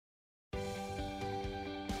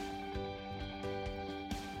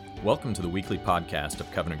Welcome to the weekly podcast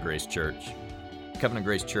of Covenant Grace Church. Covenant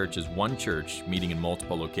Grace Church is one church meeting in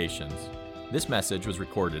multiple locations. This message was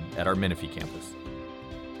recorded at our Menifee campus.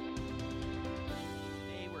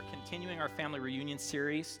 Today we're continuing our family reunion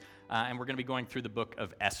series, and we're going to be going through the book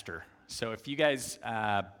of Esther. So if you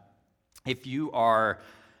are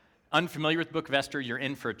unfamiliar with the book of Esther, you're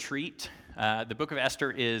in for a treat. The book of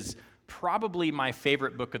Esther is probably my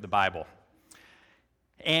favorite book of the Bible.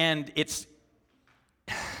 And it's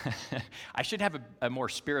I should have a more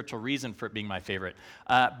spiritual reason for it being my favorite,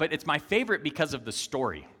 but it's my favorite because of the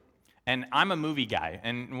story. And I'm a movie guy,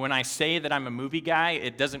 and when I say that I'm a movie guy,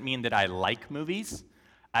 it doesn't mean that I like movies.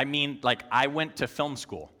 I mean, like, I went to film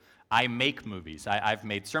school. I make movies. I've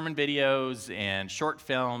made sermon videos and short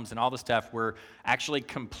films and all the stuff. We're actually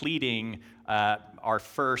completing our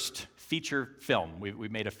first feature film. We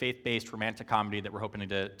made a faith-based romantic comedy that we're hoping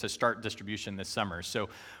to start distribution this summer. So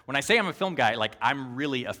when I say I'm a film guy, like, I'm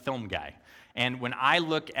really a film guy. And when I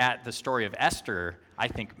look at the story of Esther, I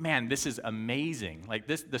think, man, this is amazing. Like,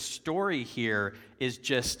 the story here is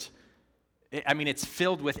just, I mean, it's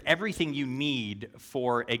filled with everything you need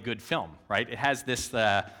for a good film, right? It has these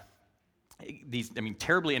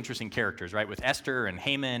terribly interesting characters, right? With Esther and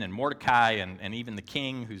Haman and Mordecai and even the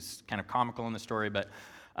king, who's kind of comical in the story. But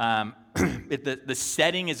the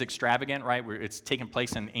setting is extravagant, right? It's taking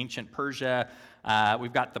place in ancient Persia.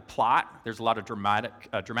 We've got the plot. There's a lot of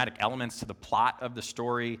dramatic elements to the plot of the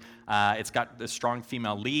story. It's got the strong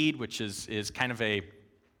female lead, which is kind of a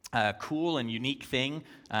cool and unique thing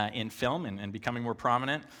in film and becoming more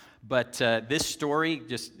prominent. But this story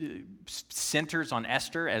just centers on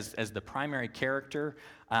Esther as the primary character,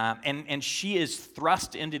 and she is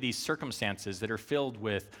thrust into these circumstances that are filled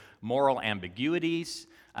with moral ambiguities.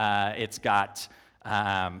 It's got,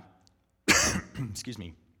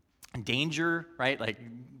 danger, right? Like,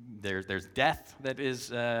 there's death that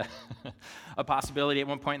is a possibility at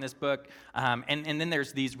one point in this book. And then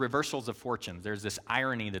there's these reversals of fortunes. There's this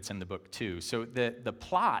irony that's in the book too. So the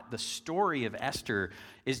plot, the story of Esther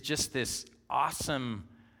is just this awesome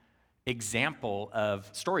example of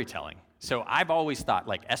storytelling. So I've always thought,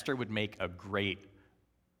 like, Esther would make a great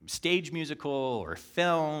stage musical or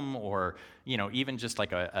film or, even just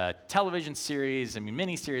like a television series,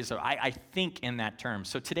 miniseries. So I think in that term.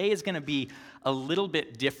 So today is going to be a little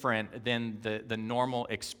bit different than the normal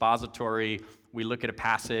expository. We look at a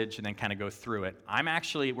passage and then kind of go through it.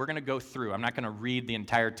 We're going to go through. I'm not going to read the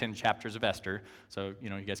entire 10 chapters of Esther. So, you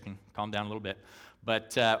guys can calm down a little bit.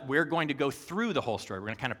 But we're going to go through the whole story. We're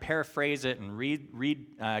going to kind of paraphrase it and read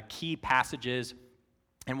key passages.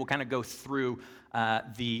 And we'll kind of go through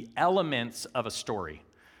the elements of a story.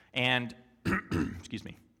 And,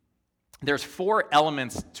 there's 4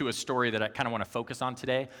 elements to a story that I kind of want to focus on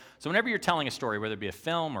today. So whenever you're telling a story, whether it be a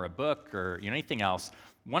film or a book or anything else,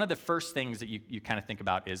 one of the first things that you kind of think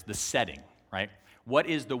about is the setting, right? What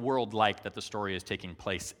is the world like that the story is taking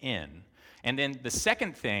place in? And then the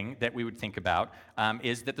second thing that we would think about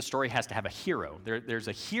is that the story has to have a hero. There's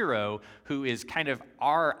a hero who is kind of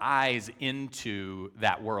our eyes into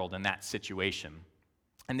that world and that situation.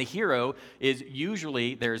 And the hero is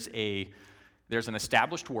usually there's an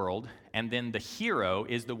established world, and then the hero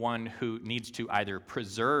is the one who needs to either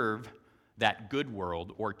preserve that good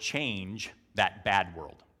world or change that bad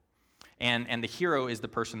world. And the hero is the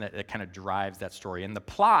person that kind of drives that story. And the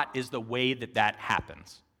plot is the way that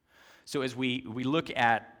happens. So as we look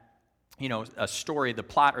at, a story, the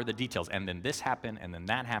plot are the details, and then this happened, and then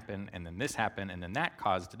that happened, and then this happened, and then that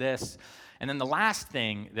caused this. And then the last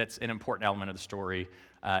thing that's an important element of the story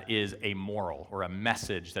is a moral or a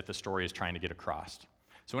message that the story is trying to get across.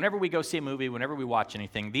 So whenever we go see a movie, whenever we watch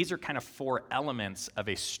anything, these are kind of 4 elements of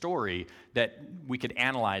a story that we could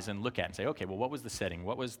analyze and look at and say, okay, well, what was the setting?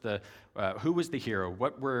 What was who was the hero?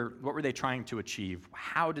 What were they trying to achieve?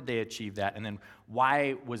 How did they achieve that? And then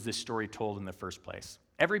why was this story told in the first place?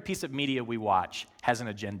 Every piece of media we watch has an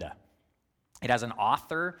agenda. It has an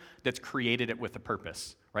author that's created it with a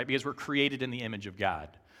purpose, right? Because we're created in the image of God.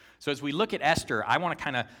 So as we look at Esther, I want to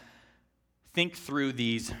kind of think through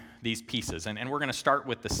these pieces, and we're going to start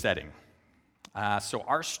with the setting. So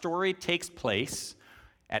our story takes place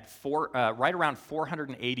at right around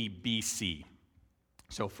 480 BC.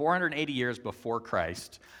 So 480 years before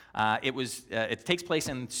Christ. It takes place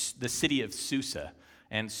in the city of Susa,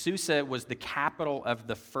 and Susa was the capital of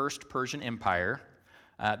the first Persian Empire.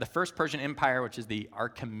 The first Persian Empire, which is the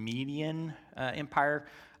Achaemenid Empire,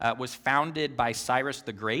 was founded by Cyrus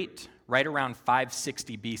the Great right around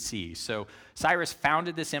 560 BC. So Cyrus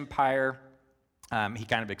founded this empire. He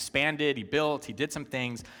kind of expanded, he built, he did some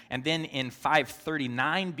things. And then in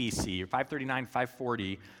 539 BC, or 539,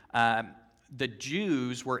 540, the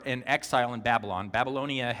Jews were in exile in Babylon.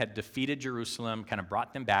 Babylonia had defeated Jerusalem, kind of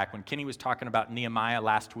brought them back. When Kenny was talking about Nehemiah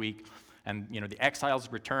last week, and the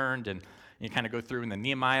exiles returned, and you kind of go through, and then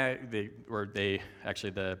Nehemiah,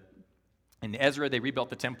 in Ezra, they rebuilt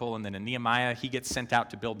the temple, and then in Nehemiah, he gets sent out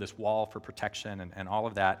to build this wall for protection and all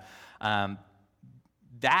of that.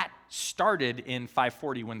 That started in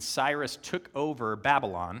 540 when Cyrus took over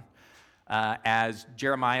Babylon, as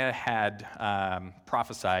Jeremiah had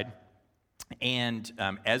prophesied, and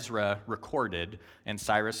Ezra recorded, and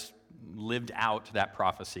Cyrus lived out that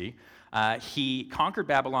prophecy. He conquered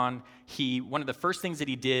Babylon. One of the first things that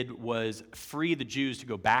he did was free the Jews to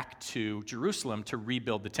go back to Jerusalem to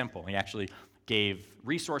rebuild the temple. He actually gave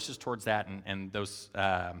resources towards that, and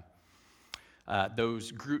that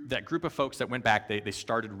group of folks that went back, they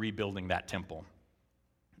started rebuilding that temple.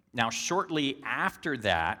 Now, shortly after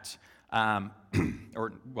that, not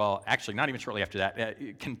even shortly after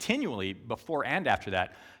that, continually before and after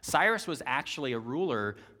that, Cyrus was actually a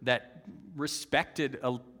ruler that respected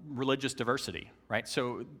a religious diversity, right?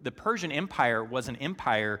 So the Persian Empire was an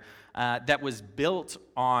empire that was built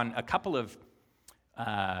on a couple of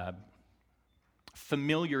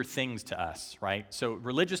familiar things to us, right? So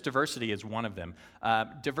religious diversity is one of them.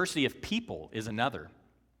 Diversity of people is another.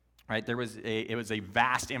 Right, it was a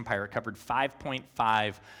vast empire. It covered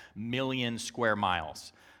 5.5 million square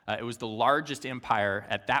miles. It was the largest empire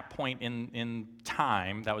at that point in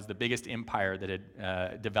time. That was the biggest empire that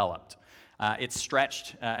had developed. It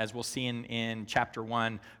stretched, as we'll see in chapter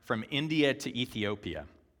 1, from India to Ethiopia.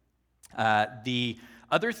 The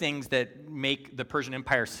other things that make the Persian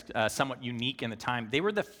Empire somewhat unique in the time, they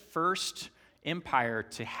were the first empire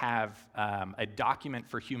to have a document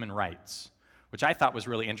for human rights, which I thought was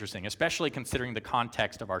really interesting, especially considering the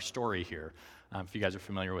context of our story here, if you guys are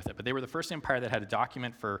familiar with it. But they were the first empire that had a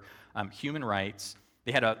document for human rights.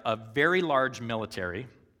 They had a very large military.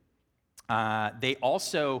 They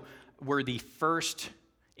also were the first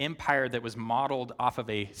empire that was modeled off of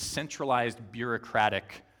a centralized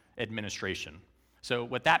bureaucratic administration. So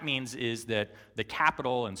what that means is that the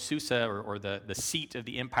capital in Susa, or the seat of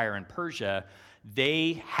the empire in Persia,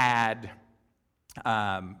 they had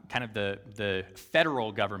kind of the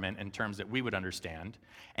federal government in terms that we would understand,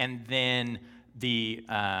 and then they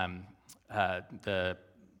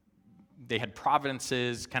had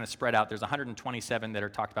provinces kind of spread out. There's 127 that are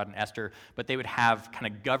talked about in Esther, but they would have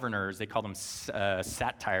kind of governors, they call them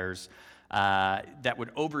satyrs, that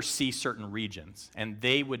would oversee certain regions, and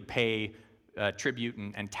they would pay tribute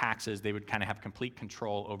and taxes. They would kind of have complete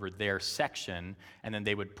control over their section, and then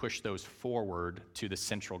they would push those forward to the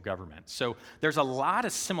central government. So there's a lot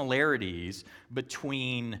of similarities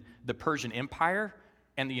between the Persian Empire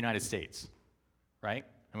and the United States, right?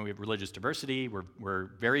 I mean, we have religious diversity.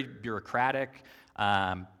 We're very bureaucratic.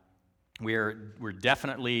 We're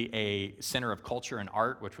definitely a center of culture and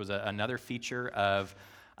art, which was another feature of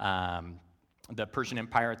the Persian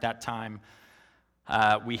Empire at that time.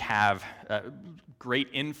 We have great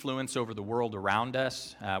influence over the world around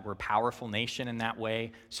us. We're a powerful nation in that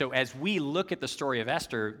way. So as we look at the story of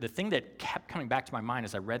Esther, the thing that kept coming back to my mind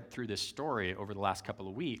as I read through this story over the last couple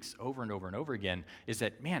of weeks, over and over and over again, is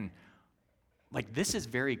that, man, like this is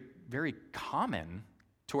very, very common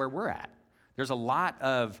to where we're at. There's a lot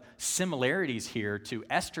of similarities here to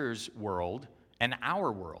Esther's world and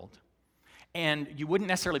our world. And you wouldn't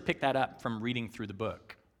necessarily pick that up from reading through the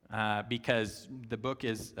book. Because the book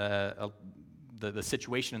is, the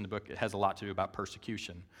situation in the book has a lot to do about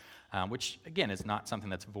persecution, which, again, is not something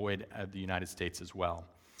that's void of the United States as well.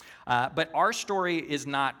 But our story does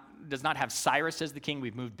not have Cyrus as the king.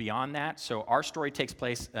 We've moved beyond that. So our story takes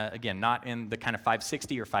place, again, not in the kind of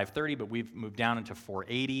 560 or 530, but we've moved down into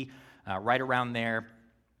 480, right around there.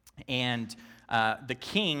 And the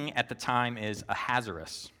king at the time is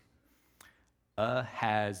Ahasuerus.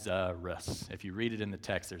 Ahasuerus. If you read it in the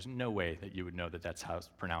text, there's no way that you would know that that's how it's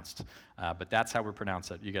pronounced. But that's how we pronounce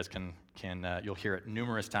it. You guys can you'll hear it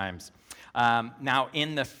numerous times. Now,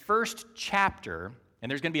 in the first chapter, and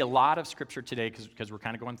there's going to be a lot of scripture today because we're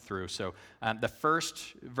kind of going through. So the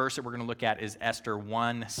first verse that we're going to look at is Esther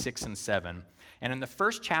 1, 6, and 7. And in the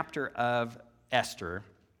first chapter of Esther,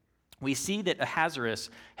 we see that Ahasuerus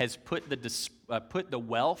has put the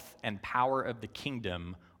wealth and power of the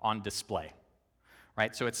kingdom on display.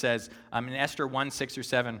 Right, so it says in Esther 1, 6 through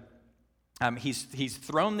 7, he's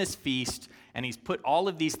thrown this feast, and he's put all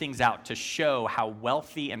of these things out to show how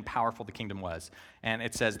wealthy and powerful the kingdom was. And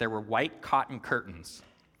it says there were white cotton curtains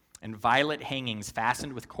and violet hangings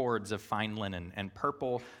fastened with cords of fine linen, and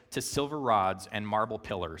purple to silver rods and marble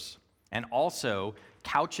pillars. and also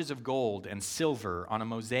couches of gold and silver on a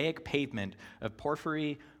mosaic pavement of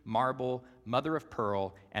porphyry, marble, mother of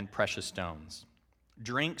pearl, and precious stones.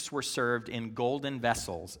 Drinks were served in golden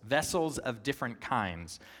vessels, vessels of different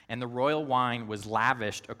kinds, and the royal wine was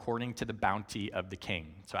lavished according to the bounty of the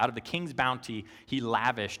king. So out of the king's bounty, he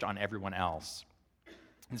lavished on everyone else.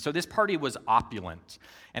 And so this party was opulent,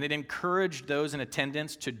 and it encouraged those in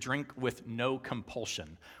attendance to drink with no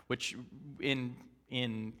compulsion, which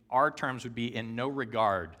in our terms would be in no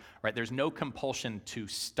regard, right? There's no compulsion to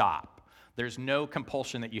stop. There's no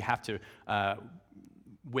compulsion that you have to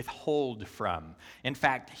withhold from. In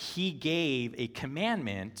fact, he gave a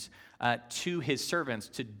commandment to his servants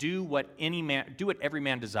to do what every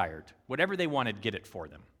man desired. Whatever they wanted, get it for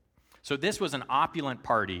them. So this was an opulent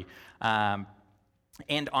party.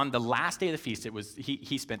 And on the last day of the feast,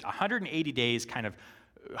 he spent 180 days kind of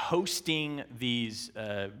hosting these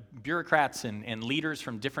bureaucrats and leaders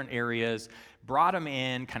from different areas, brought them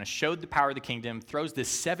in, kind of showed the power of the kingdom, throws this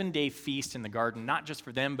 7-day feast in the garden, not just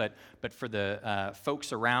for them, but for the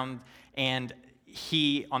folks around. And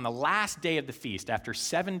he, on the last day of the feast, after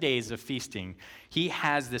 7 days of feasting, he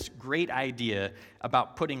has this great idea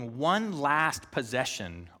about putting one last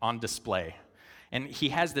possession on display. And he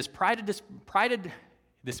has this prided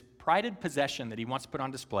possession that he wants to put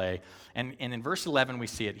on display. And in verse 11, we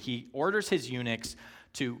see it. He orders his eunuchs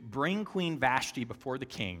to bring Queen Vashti before the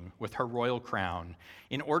king with her royal crown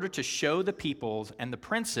in order to show the peoples and the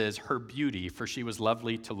princes her beauty, for she was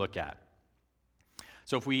lovely to look at.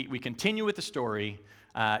 So if we continue with the story,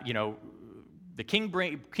 the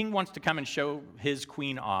king wants to come and show his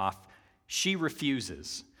queen off. She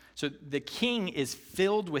refuses. So the king is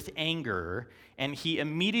filled with anger, and he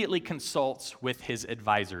immediately consults with his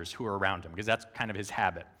advisors who are around him, because that's kind of his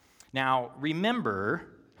habit. Now, remember,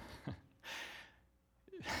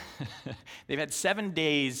 they've had 7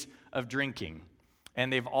 days of drinking,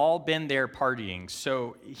 and they've all been there partying.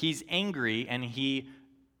 So he's angry, and he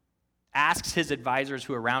asks his advisors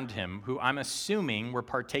who are around him, who I'm assuming were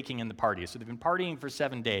partaking in the party. So they've been partying for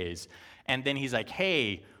 7 days, and then he's like,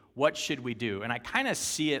 hey, what should we do? And I kind of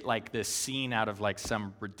see it like this scene out of like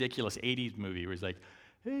some ridiculous 80s movie where he's like,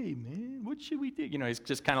 hey, man, what should we do? He's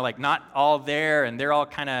just kind of like not all there, and they're all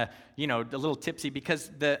kind of, a little tipsy,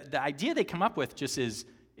 because the idea they come up with just is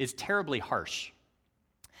terribly harsh.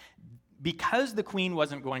 Because the queen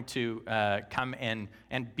wasn't going to come and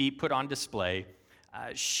be put on display,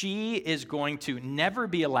 she is going to never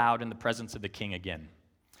be allowed in the presence of the king again.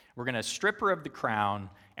 We're going to strip her of the crown,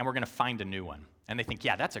 and we're going to find a new one. And they think,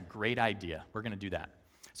 yeah, that's a great idea. We're going to do that.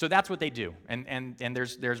 So that's what they do. And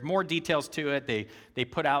there's more details to it. They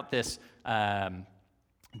put out this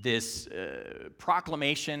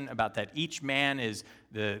proclamation about that each man is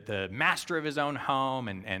the master of his own home,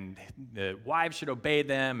 and the wives should obey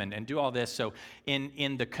them and do all this. So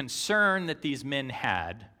in the concern that these men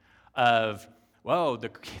had of, whoa,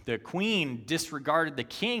 the queen disregarded the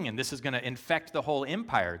king, and this is going to infect the whole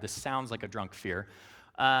empire. This sounds like a drunk fear.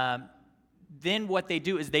 Then what they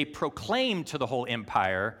do is they proclaim to the whole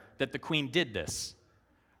empire that the queen did this,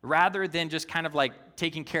 rather than just kind of like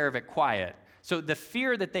taking care of it quiet. So the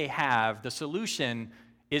fear that they have, the solution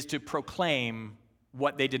is to proclaim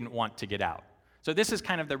what they didn't want to get out. So this is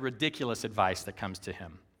kind of the ridiculous advice that comes to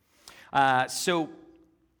him. So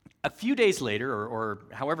a few days later, or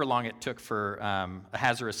however long it took for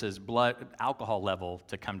Ahasuerus' blood alcohol level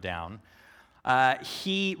to come down,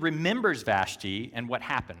 he remembers Vashti and what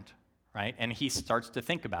happened. Right? And he starts to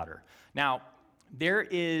think about her. Now, there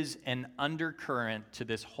is an undercurrent to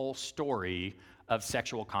this whole story of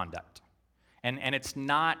sexual conduct. And it's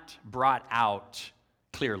not brought out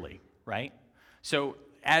clearly, right? So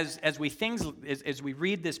as we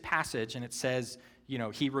read this passage and it says,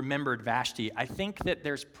 he remembered Vashti, I think that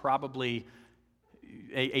there's probably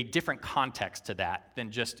a different context to that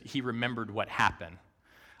than just he remembered what happened.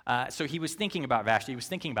 So he was thinking about Vashti. He was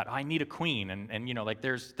thinking about, I need a queen. And like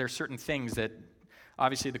there's certain things that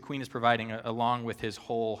obviously the queen is providing along with his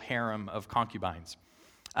whole harem of concubines.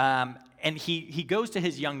 And he goes to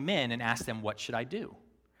his young men and asks them, what should I do?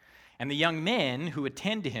 And the young men who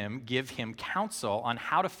attend to him give him counsel on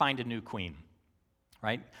how to find a new queen,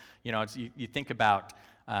 right? You think about,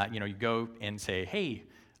 you go and say, hey,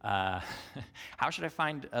 how should I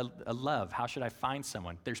find a love? How should I find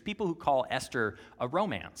someone? There's people who call Esther a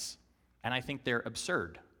romance, and I think they're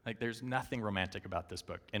absurd. Like, there's nothing romantic about this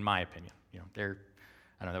book, in my opinion.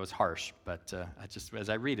 I know that was harsh, but as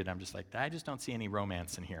I read it, I'm just like, I just don't see any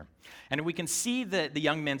romance in here. And we can see the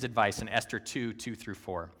young men's advice in Esther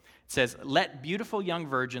 2:2-4. It says, let beautiful young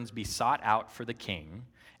virgins be sought out for the king,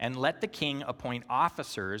 and let the king appoint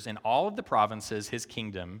officers in all of the provinces, his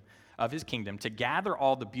kingdom, of his kingdom to gather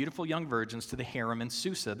all the beautiful young virgins to the harem in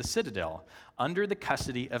Susa, the citadel, under the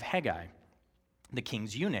custody of Hegai, the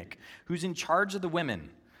king's eunuch, who's in charge of the women.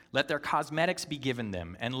 Let their cosmetics be given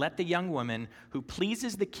them, and let the young woman who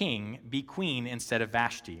pleases the king be queen instead of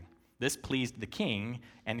Vashti. This pleased the king,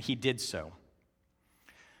 and he did so.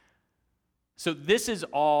 So this is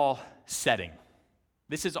all setting.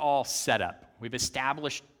 This is all set up. We've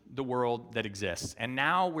established the world that exists, and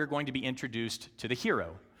now we're going to be introduced to the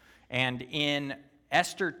hero. And in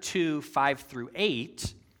Esther 2, 5 through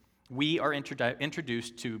 8, we are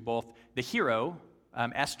introduced to both the hero,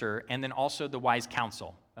 Esther, and then also the wise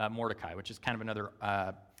counsel, Mordecai, which is kind of another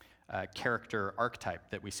character archetype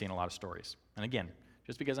that we see in a lot of stories. And again,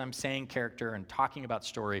 just because I'm saying character and talking about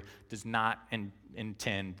story does not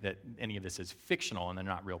intend that any of this is fictional and they're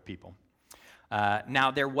not real people. Now,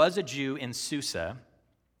 there was a Jew in Susa,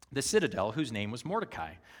 the citadel, whose name was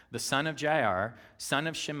Mordecai, the son of Jair, son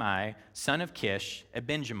of Shimei, son of Kish, a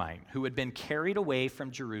Benjamite, who had been carried away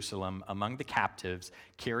from Jerusalem among the captives,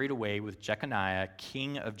 carried away with Jeconiah,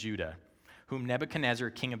 king of Judah, whom Nebuchadnezzar,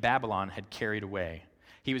 king of Babylon, had carried away.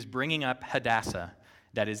 He was bringing up Hadassah,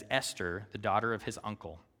 that is Esther, the daughter of his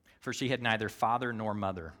uncle, for she had neither father nor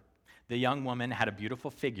mother. The young woman had a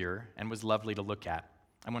beautiful figure and was lovely to look at.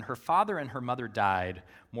 And when her father and her mother died,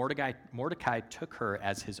 Mordecai took her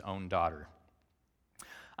as his own daughter.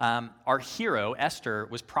 Our hero, Esther,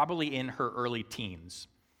 was probably in her early teens.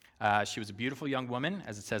 She was a beautiful young woman,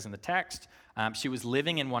 as it says in the text. She was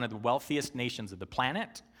living in one of the wealthiest nations of the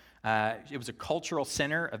planet. It was a cultural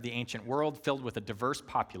center of the ancient world filled with a diverse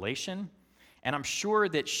population. And I'm sure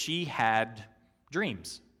that she had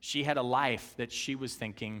dreams. She had a life that she was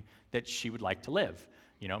thinking that she would like to live.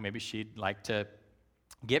 You know, maybe she'd like to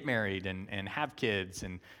get married and have kids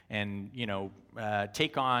and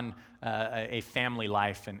take on a family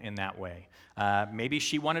life in that way. Maybe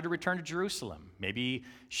she wanted to return to Jerusalem. Maybe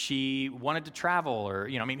she wanted to travel or,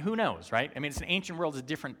 who knows, right? I mean, it's an ancient world, it's a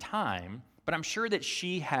different time, but I'm sure that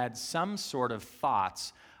she had some sort of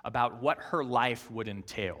thoughts about what her life would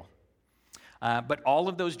entail. But all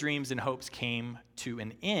of those dreams and hopes came to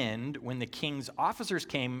an end when the king's officers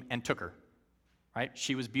came and took her. Right?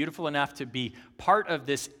 She was beautiful enough to be part of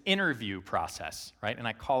this interview process, right? And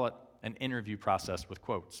I call it an interview process with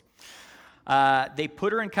quotes. They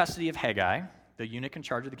put her in custody of Hegai, the eunuch in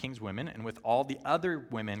charge of the king's women, and with all the other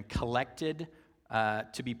women collected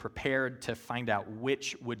to be prepared to find out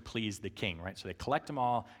which would please the king, right? So they collect them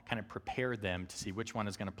all, kind of prepare them to see which one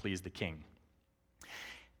is going to please the king.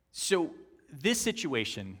 So this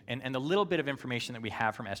situation and the little bit of information that we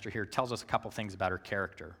have from Esther here tells us a couple things about her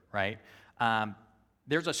character, right?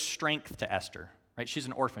 There's a strength to Esther, right? She's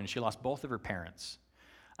an orphan. She lost both of her parents.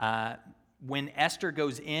 When Esther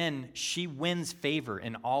goes in, she wins favor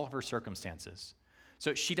in all of her circumstances.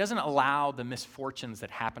 So she doesn't allow the misfortunes that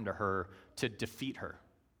happen to her to defeat her.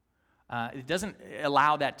 It doesn't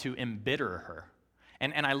allow that to embitter her.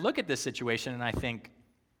 And I look at this situation and I think,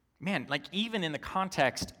 man, like even in the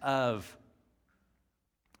context of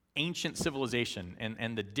ancient civilization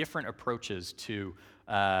and the different approaches to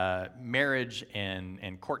marriage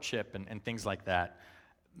and courtship and things like that,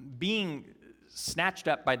 being snatched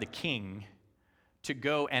up by the king to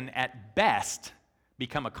go and at best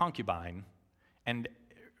become a concubine at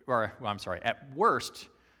worst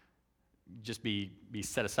just be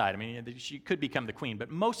set aside. I mean, she could become the queen, but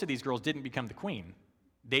most of these girls didn't become the queen.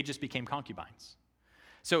 They just became concubines.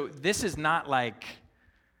 So this is not a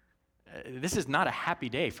happy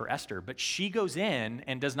day for Esther, but she goes in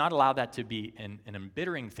and does not allow that to be an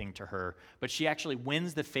embittering thing to her, but she actually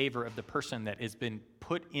wins the favor of the person that has been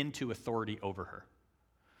put into authority over her.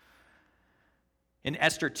 In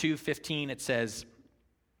Esther 2:15, it says,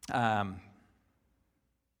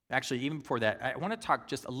 actually, even before that, I want to talk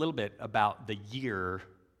just a little bit about the year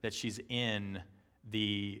that she's in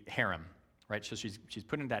the harem. Right, so she's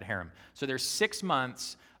put in that harem. So there's 6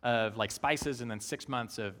 months of like spices and then 6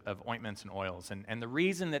 months of ointments and oils. And the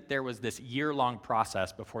reason that there was this year-long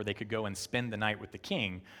process before they could go and spend the night with the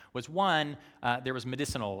king was one, there was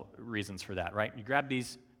medicinal reasons for that, right? You grab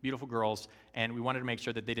these beautiful girls and we wanted to make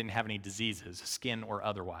sure that they didn't have any diseases, skin or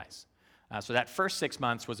otherwise. So that first 6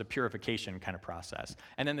 months was a purification kind of process.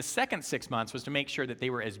 And then the second 6 months was to make sure that they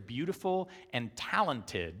were as beautiful and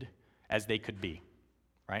talented as they could be.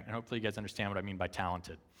 Right? And hopefully you guys understand what I mean by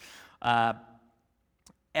talented.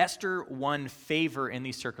 Esther won favor in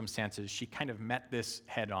these circumstances. She kind of met this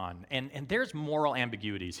head on. And there's moral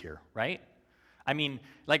ambiguities here, right? I mean,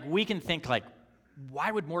 like we can think like, why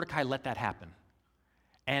would Mordecai let that happen?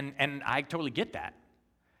 And I totally get that.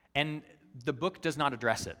 And the book does not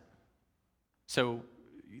address it. So,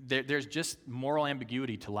 there's just moral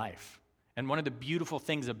ambiguity to life. And one of the beautiful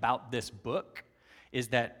things about this book is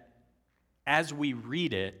that as we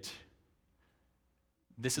read it,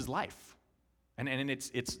 this is life. And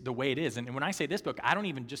it's the way it is. And when I say this book, I don't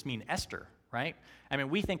even just mean Esther, right? I mean,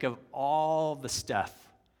 we think of all the stuff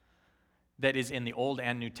that is in the Old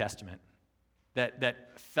and New Testament,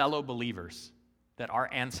 that fellow believers, that our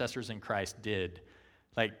ancestors in Christ did.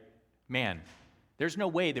 Like, man, there's no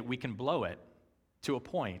way that we can blow it to a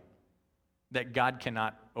point that God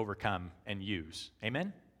cannot overcome and use.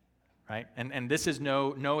 Amen? Right? And this is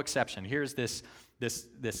no exception. Here's this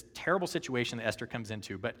terrible situation that Esther comes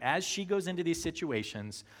into. But as she goes into these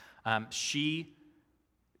situations, she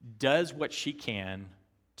does what she can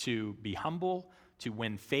to be humble, to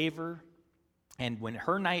win favor. And when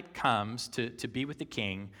her night comes to be with the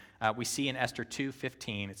king, we see in Esther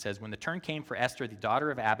 2:15, it says, when the turn came for Esther, the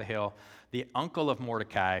daughter of Abihail, the uncle of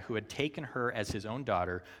Mordecai, who had taken her as his own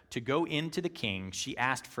daughter, to go into the king, she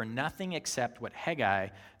asked for nothing except what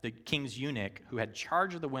Hegai, the king's eunuch, who had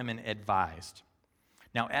charge of the women, advised.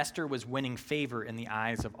 Now Esther was winning favor in the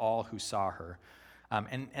eyes of all who saw her.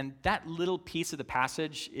 And that little piece of the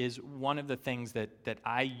passage is one of the things that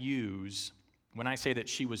I use when I say that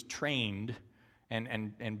she was trained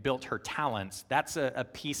and built her talents. That's a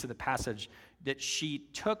piece of the passage that she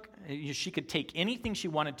took. She could take anything she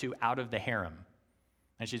wanted to out of the harem.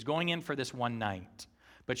 And she's going in for this one night.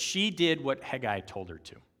 But she did what Hegai told her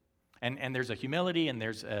to. And there's a humility and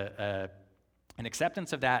there's an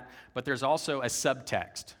acceptance of that, but there's also a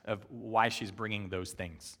subtext of why she's bringing those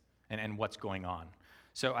things and what's going on.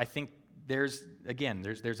 So I think there's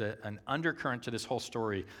an undercurrent to this whole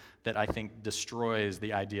story that I think destroys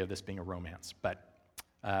the idea of this being a romance. But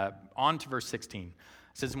on to verse 16.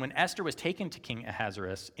 It says, when Esther was taken to King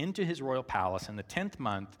Ahasuerus into his royal palace in the 10th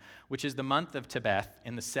month, which is the month of Tebeth,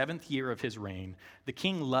 in the 7th year of his reign, the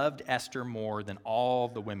king loved Esther more than all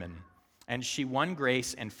the women. And she won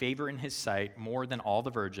grace and favor in his sight more than all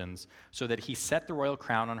the virgins, so that he set the royal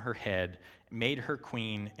crown on her head, made her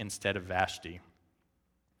queen instead of Vashti.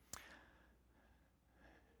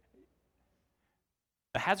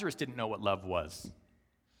 Ahasuerus didn't know what love was,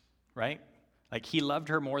 right? Like, he loved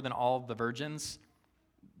her more than all the virgins.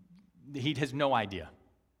 He has no idea.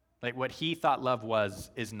 Like, what he thought love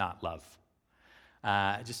was is not love.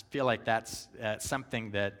 I just feel like that's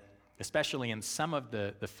something that, especially in some of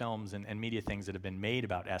the films and media things that have been made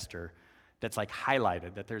about Esther, that's like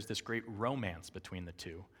highlighted, that there's this great romance between the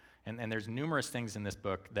two. And there's numerous things in this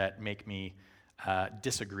book that make me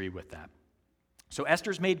disagree with that. So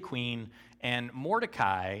Esther's made queen, and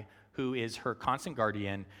Mordecai, who is her constant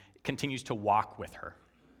guardian, continues to walk with her,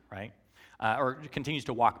 right? Or continues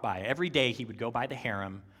to walk by. Every day he would go by the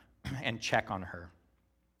harem and check on her.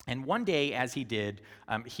 And one day, as he did,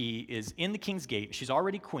 he is in the king's gate. She's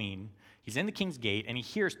already queen. He's in the king's gate, and he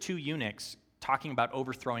hears two eunuchs talking about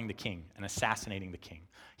overthrowing the king and assassinating the king.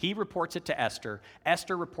 He reports it to Esther.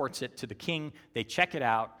 Esther reports it to the king. They check it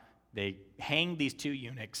out. They hang these two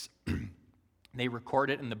eunuchs. They record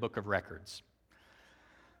it in the book of records.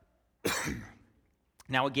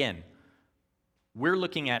 Now again, we're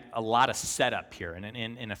looking at a lot of setup here. And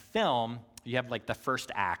in a film, you have like the first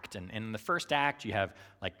act. And in the first act, you have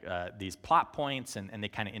like these plot points, and they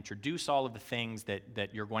kind of introduce all of the things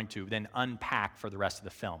that you're going to then unpack for the rest of the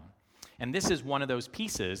film. And this is one of those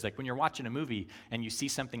pieces, like when you're watching a movie and you see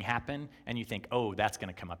something happen and you think, oh, that's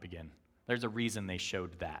going to come up again. There's a reason they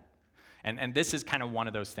showed that. And this is kind of one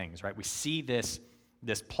of those things, right? We see this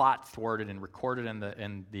plot thwarted and recorded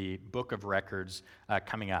in the book of records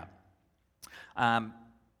coming up.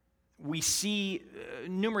 We see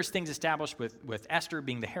numerous things established with Esther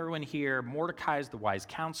being the heroine here. Mordecai is the wise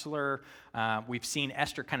counselor. We've seen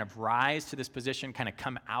Esther kind of rise to this position, kind of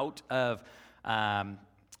come out of,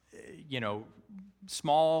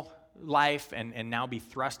 small life and now be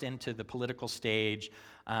thrust into the political stage.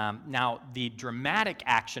 Now, the dramatic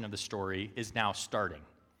action of the story is now starting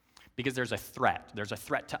because there's a threat. There's a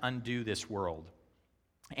threat to undo this world.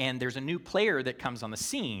 And there's a new player that comes on the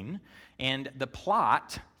scene, and the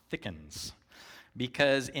plot thickens.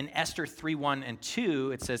 Because in Esther 3:1 and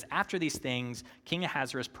 2, it says, after these things, King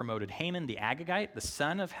Ahasuerus promoted Haman the Agagite, the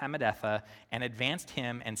son of Hammedatha, and advanced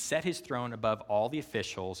him and set his throne above all the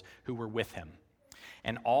officials who were with him.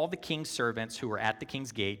 And all the king's servants who were at the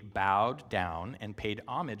king's gate bowed down and paid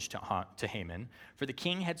homage to Haman, for the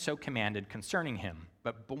king had so commanded concerning him.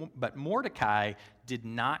 But Mordecai did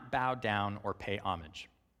not bow down or pay homage.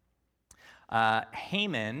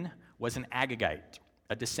 Haman was an Agagite,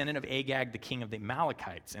 a descendant of Agag, the king of the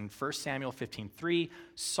Amalekites. In 1 Samuel 15:3,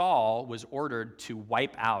 Saul was ordered to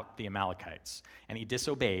wipe out the Amalekites, and he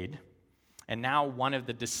disobeyed. And now one of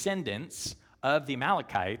the descendants of the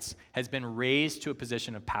Amalekites has been raised to a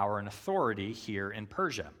position of power and authority here in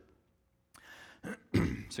Persia.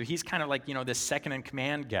 So he's kind of like, this second in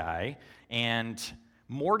command guy, and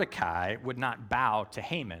Mordecai would not bow to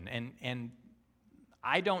Haman. And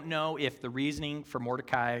I don't know if the reasoning for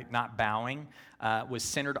Mordecai not bowing was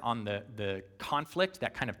centered on the conflict,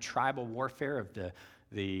 that kind of tribal warfare of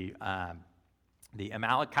the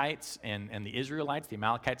Amalekites and the Israelites, the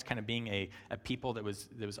Amalekites kind of being a people that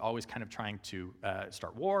was always kind of trying to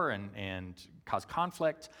start war and cause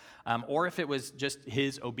conflict, or if it was just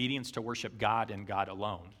his obedience to worship God and God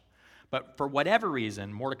alone. But for whatever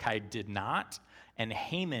reason, Mordecai did not, and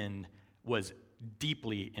Haman was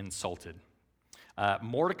deeply insulted.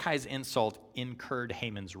 Mordecai's insult incurred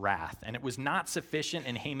Haman's wrath, and it was not sufficient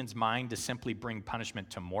in Haman's mind to simply bring punishment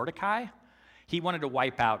to Mordecai. He wanted to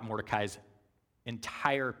wipe out Mordecai's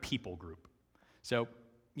entire people group. So,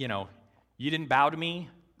 you didn't bow to me,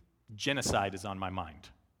 genocide is on my mind.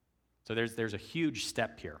 So there's a huge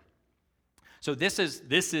step here. So this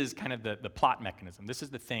is kind of the plot mechanism. This is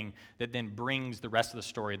the thing that then brings the rest of the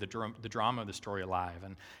story, the drama of the story alive.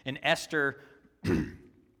 And in Esther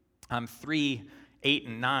 3, 8,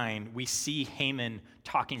 and 9, we see Haman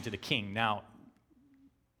talking to the king. Now,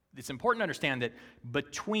 it's important to understand that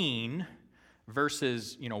between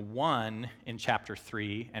verses 1 in chapter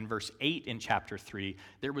 3 and verse 8 in chapter 3,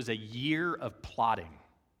 there was a year of plotting.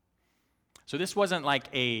 So this wasn't like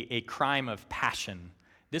a crime of passion.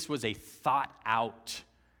 This was a thought-out,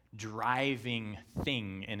 driving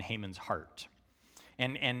thing in Haman's heart.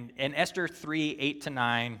 And in Esther 3, 8 to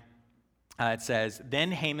 9, it says,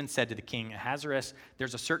 "Then Haman said to the king Ahasuerus,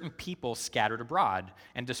 'There's a certain people scattered abroad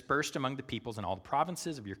and dispersed among the peoples in all the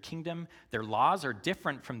provinces of your kingdom. Their laws are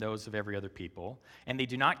different from those of every other people, and they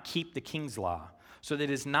do not keep the king's law, so that it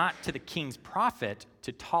is not to the king's profit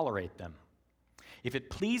to tolerate them. If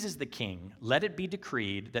it pleases the king, let it be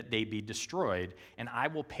decreed that they be destroyed, and I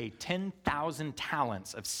will pay 10,000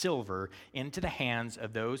 talents of silver into the hands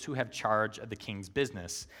of those who have charge of the king's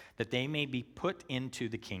business, that they may be put into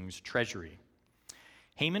the king's treasury.'"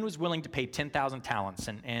 Haman was willing to pay 10,000 talents,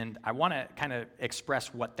 and I want to kind of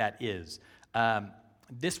express what that is.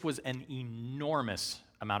 This was an enormous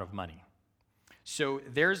amount of money. So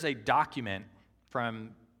there's a document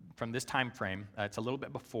from this time frame, it's a little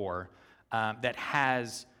bit before, that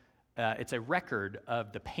has, it's a record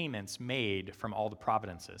of the payments made from all the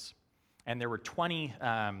provinces. And there were 20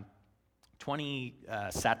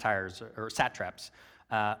 satyrs or satraps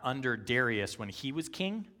under Darius when he was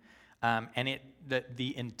king. And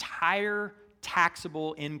the entire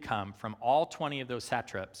taxable income from all 20 of those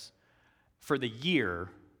satraps for the year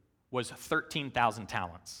was 13,000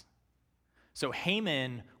 talents. So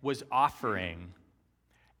Haman was offering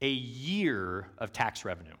a year of tax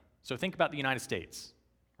revenue. So think about the United States,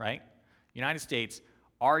 right? United States,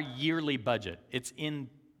 our yearly budget, it's in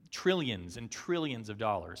trillions and trillions of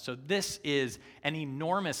dollars. So this is an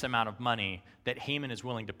enormous amount of money that Haman is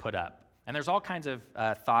willing to put up. And there's all kinds of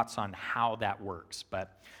thoughts on how that works.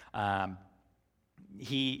 But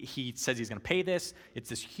he says he's going to pay this. It's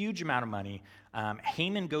this huge amount of money.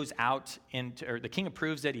 Haman goes out or the king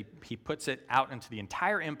approves it. He puts it out into the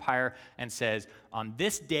entire empire and says, on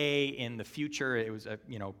this day in the future, it was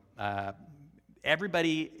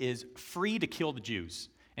everybody is free to kill the Jews.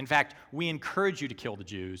 In fact, we encourage you to kill the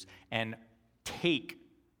Jews and take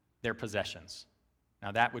their possessions.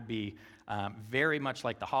 Now that would be very much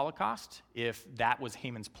like the Holocaust, if that was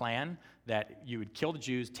Haman's plan, that you would kill the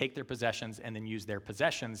Jews, take their possessions, and then use their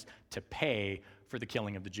possessions to pay for the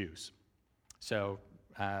killing of the Jews. So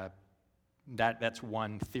that's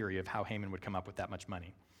one theory of how Haman would come up with that much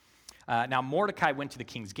money. Now Mordecai went to the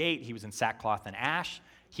king's gate. He was in sackcloth and ash.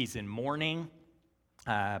 He's in mourning.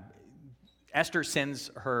 Esther sends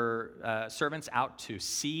her servants out to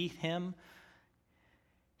see him.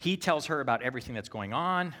 He tells her about everything that's going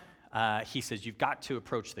on. He says, you've got to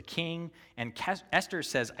approach the king. And Esther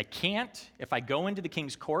says, I can't. If I go into the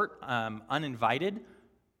king's court uninvited,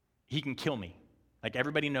 he can kill me. Like,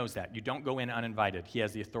 everybody knows that. You don't go in uninvited. He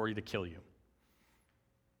has the authority to kill you.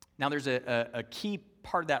 Now, there's a key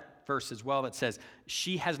part of that verse as well that says,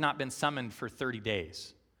 she has not been summoned for 30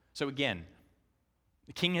 days. So again,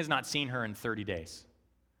 the king has not seen her in 30 days.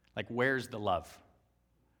 Like, where's the love?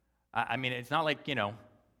 I mean, it's not like,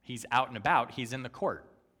 he's out and about. He's in the court.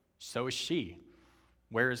 So is she.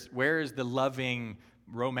 Where is the loving,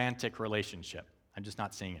 romantic relationship? I'm just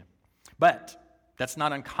not seeing it. But that's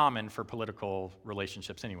not uncommon for political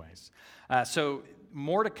relationships anyways. So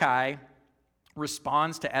Mordecai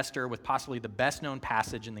responds to Esther with possibly the best-known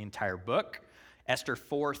passage in the entire book. Esther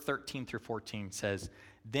 4:13 through 14 says,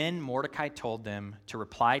 "Then Mordecai told them to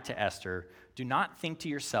reply to Esther, 'Do not think to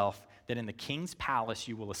yourself that in the king's palace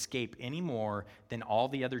you will escape any more than all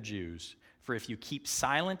the other Jews. For if you keep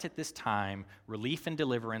silent at this time, relief and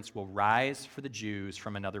deliverance will rise for the Jews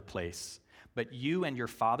from another place. But you and your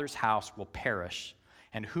father's house will perish.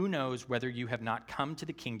 And who knows whether you have not come to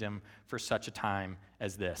the kingdom for such a time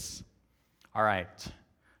as this?'" All right.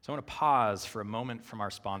 So I want to pause for a moment from our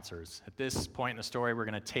sponsors. At this point in the story, we're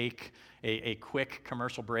going to take a quick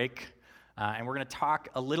commercial break, and we're going to talk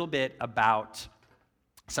a little bit about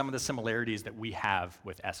some of the similarities that we have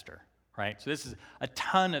with Esther, right? So this is a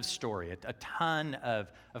ton of story, a ton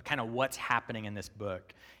of kind of what's happening in this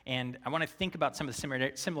book. And I want to think about some of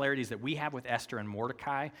the similarities that we have with Esther and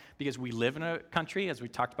Mordecai, because we live in a country, as we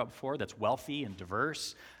talked about before, that's wealthy and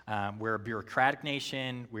diverse. We're a bureaucratic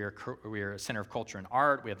nation. We're a center of culture and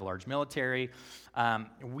art. We have a large military.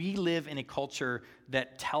 We live in a culture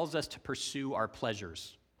that tells us to pursue our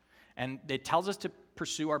pleasures. And it tells us to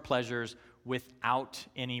pursue our pleasures without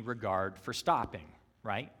any regard for stopping,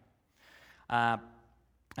 right?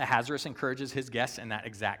 Ahasuerus encourages his guests in that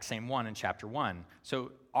exact same one in chapter 1.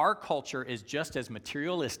 So our culture is just as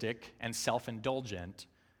materialistic and self-indulgent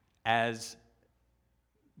as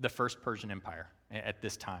the first Persian Empire at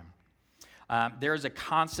this time. There is a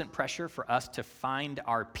constant pressure for us to find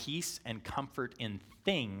our peace and comfort in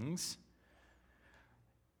things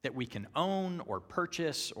that we can own or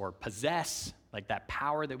purchase or possess, like that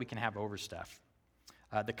power that we can have over stuff.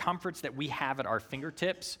 The comforts that we have at our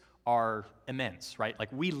fingertips are immense, right?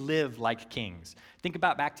 Like we live like kings. Think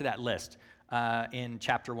about back to that list in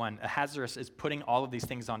chapter 1. Ahasuerus is putting all of these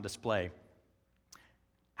things on display.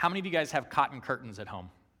 How many of you guys have cotton curtains at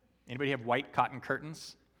home? Anybody have white cotton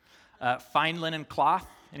curtains? Fine linen cloth?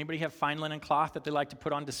 Anybody have fine linen cloth that they like to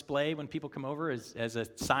put on display when people come over as a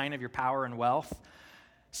sign of your power and wealth?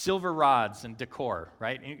 Silver rods and decor,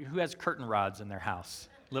 right? Who has curtain rods in their house?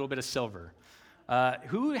 A little bit of silver.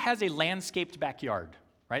 Who has a landscaped backyard?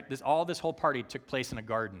 Right? This whole party took place in a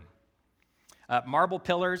garden. Marble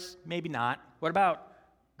pillars, maybe not. What about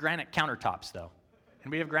granite countertops, though?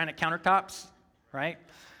 Anybody have granite countertops? Right?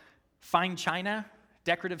 Fine china,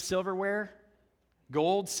 decorative silverware,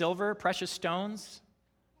 gold, silver, precious stones.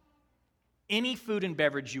 Any food and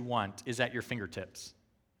beverage you want is at your fingertips,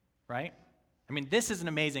 right? I mean, this is an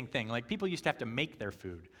amazing thing. Like, people used to have to make their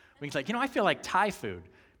food. When it's like, I feel like Thai food.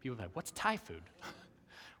 People are like, what's Thai food?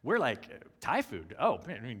 We're like, Thai food? Oh,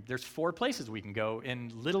 I mean, there's 4 places we can go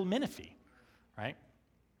in Little Menifee, right?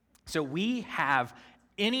 So we have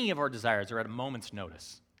any of our desires are at a moment's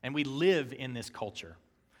notice, and we live in this culture.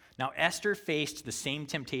 Now, Esther faced the same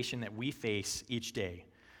temptation that we face each day.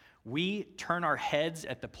 We turn our heads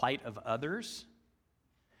at the plight of others,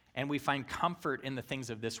 and we find comfort in the things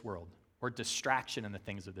of this world, or distraction in the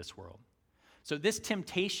things of this world. So this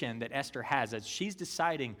temptation that Esther has, as she's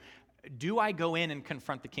deciding, do I go in and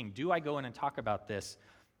confront the king? Do I go in and talk about this?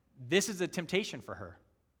 This is a temptation for her,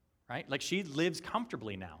 right? Like, she lives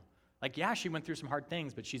comfortably now. Like, yeah, she went through some hard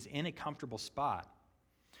things, but she's in a comfortable spot.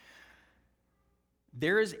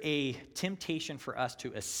 There is a temptation for us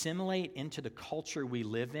to assimilate into the culture we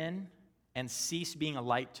live in and cease being a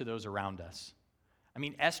light to those around us. I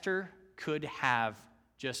mean, Esther could have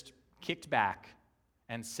just kicked back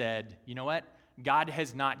and said, you know what? God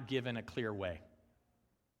has not given a clear way.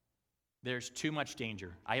 There's too much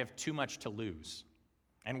danger. I have too much to lose.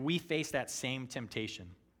 And we face that same temptation.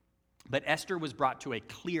 But Esther was brought to a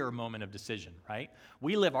clear moment of decision, right?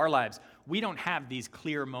 We live our lives. We don't have these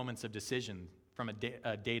clear moments of decision from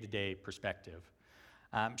a day-to-day perspective.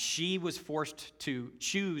 She was forced to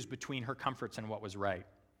choose between her comforts and what was right.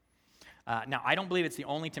 Now, I don't believe it's the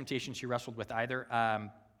only temptation she wrestled with either.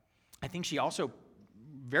 I think she also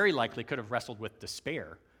very likely could have wrestled with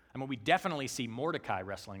despair. I mean, we definitely see Mordecai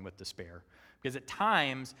wrestling with despair, because at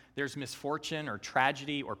times there's misfortune or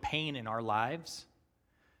tragedy or pain in our lives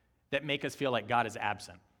that make us feel like God is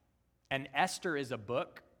absent. And Esther is a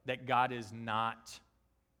book that God is not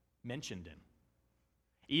mentioned in.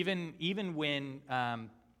 Even when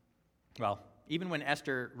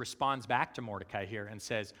Esther responds back to Mordecai here and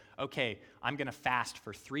says, okay, I'm going to fast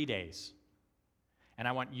for 3 days, and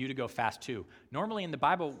I want you to go fast too. Normally in the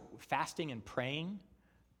Bible, fasting and praying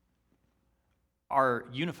are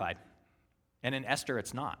unified. And in Esther,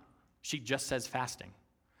 it's not. She just says fasting.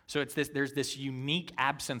 So there's this unique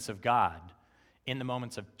absence of God in the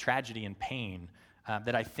moments of tragedy and pain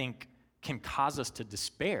that I think can cause us to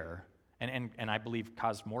despair, and I believe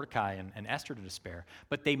caused Mordecai and Esther to despair.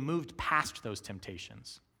 But they moved past those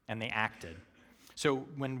temptations, and they acted. So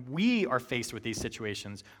when we are faced with these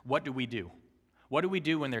situations, what do? What do we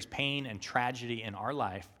do when there's pain and tragedy in our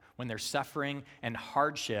life, when there's suffering and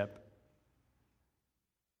hardship,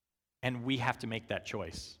 and we have to make that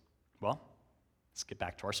choice? Well, let's get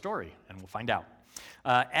back to our story, and we'll find out.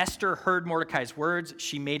 Esther heard Mordecai's words.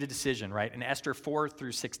 She made a decision, right? In Esther 4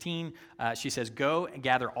 through 16, she says, "Go and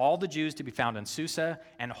gather all the Jews to be found in Susa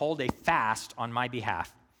and hold a fast on my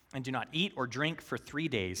behalf. And do not eat or drink for 3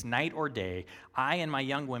 days, night or day. I and my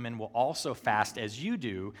young women will also fast as you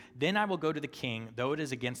do. Then I will go to the king, though it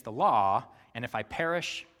is against the law, and if I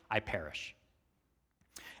perish, I perish."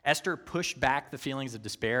 Esther pushed back the feelings of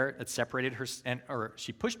despair that separated her,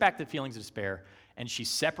 she pushed back the feelings of despair, and she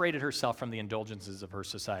separated herself from the indulgences of her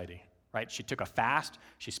society, right? She took a fast,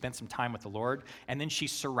 she spent some time with the Lord, and then she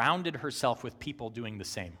surrounded herself with people doing the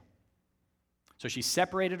same. So she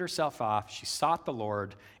separated herself off, she sought the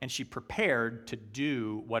Lord, and she prepared to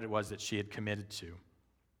do what it was that she had committed to.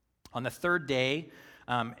 On the third day,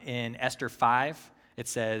 in Esther 5, it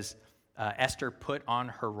says, Esther put on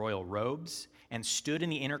her royal robes and stood in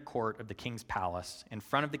the inner court of the king's palace in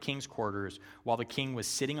front of the king's quarters while the king was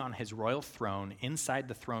sitting on his royal throne inside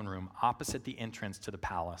the throne room opposite the entrance to the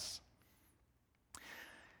palace.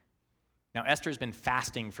 Now, Esther's been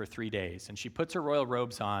fasting for 3 days, and she puts her royal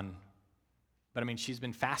robes on, but she's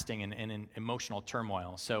been fasting in emotional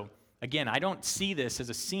turmoil. So again, I don't see this as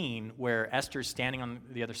a scene where Esther's standing on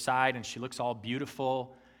the other side and she looks all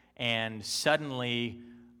beautiful, and suddenly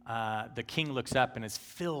the king looks up and is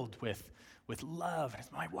filled with love, and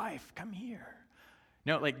it's, "My wife, come here."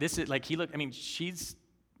 No, this is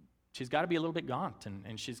she's got to be a little bit gaunt,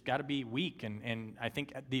 and she's got to be weak, and I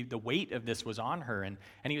think the weight of this was on her, and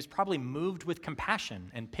he was probably moved with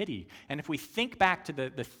compassion and pity. And if we think back to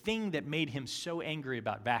the thing that made him so angry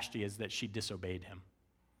about Vashti is that she disobeyed him,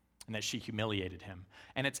 and that she humiliated him.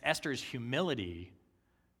 And it's Esther's humility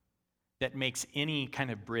that makes any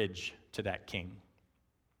kind of bridge to that king.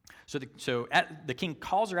 So the king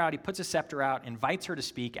calls her out, he puts a scepter out, invites her to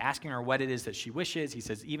speak, asking her what it is that she wishes. He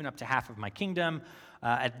says, "Even up to half of my kingdom."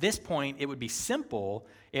 At this point, it would be simple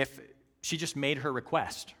if she just made her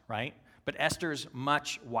request, right? But Esther's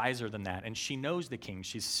much wiser than that, and she knows the king.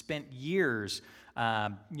 She's spent years,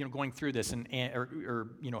 going through this and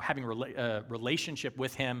having a relationship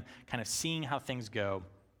with him, kind of seeing how things go.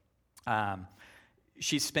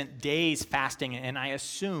 She's spent days fasting, and I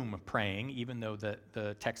assume praying, even though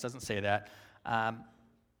the text doesn't say that,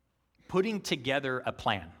 putting together a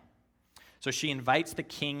plan. So she invites the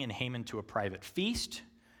king and Haman to a private feast,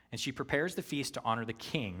 and she prepares the feast to honor the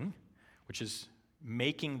king, which is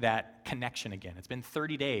making that connection again. It's been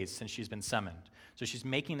 30 days since she's been summoned. So she's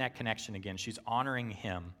making that connection again. She's honoring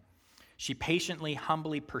him. She patiently,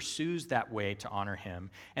 humbly pursues that way to honor him.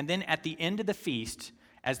 And then at the end of the feast,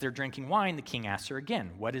 as they're drinking wine, the king asks her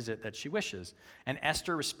again, what is it that she wishes? And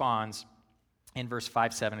Esther responds in verse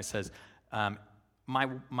 5-7, it says,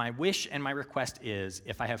 my wish and my request is,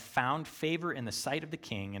 if I have found favor in the sight of the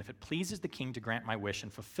king, and if it pleases the king to grant my wish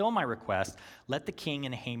and fulfill my request, let the king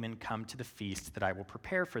and Haman come to the feast that I will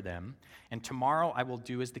prepare for them, and tomorrow I will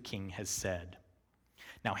do as the king has said.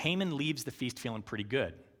 Now Haman leaves the feast feeling pretty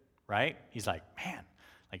good, right? He's like, man,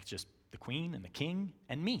 it's just the queen and the king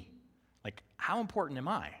and me. How important am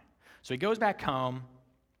I? So he goes back home,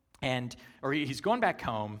 he's going back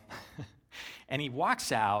home, and he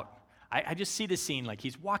walks out. I just see this scene,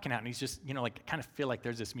 he's walking out, and he's just, kind of feel like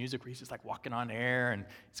there's this music where he's just walking on air, and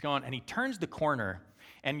he's going, and he turns the corner,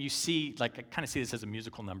 and you see, I kind of see this as a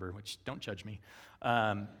musical number, which don't judge me.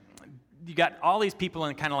 You got all these people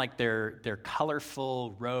in kind of their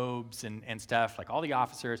colorful robes and stuff, all the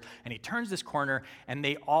officers, and he turns this corner, and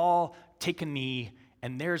they all take a knee,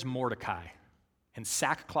 and there's Mordecai in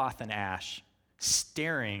sackcloth and ash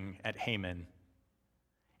staring at Haman.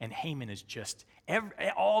 And Haman is just,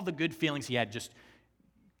 all the good feelings he had just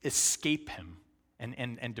escape him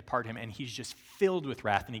and depart him. And he's just filled with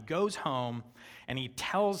wrath. And he goes home and he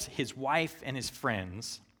tells his wife and his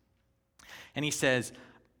friends, and he says,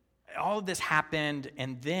 all of this happened,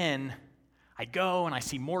 and then I go and I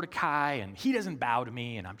see Mordecai, and he doesn't bow to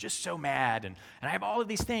me, and I'm just so mad, and I have all of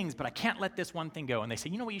these things, but I can't let this one thing go. And they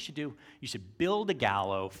say, you know what you should do? You should build a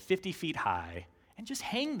gallows 50 feet high and just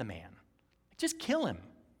hang the man. Just kill him.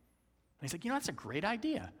 And he's like, that's a great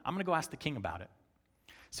idea. I'm going to go ask the king about it.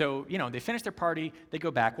 So, they finish their party, they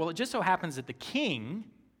go back. Well, it just so happens that the king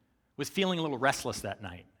was feeling a little restless that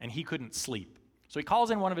night, and he couldn't sleep. So he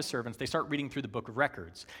calls in one of his servants. They start reading through the book of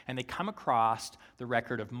records, and they come across the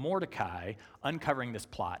record of Mordecai uncovering this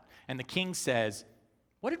plot. And the king says,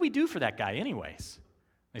 what did we do for that guy anyways?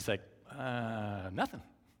 And he's like, nothing.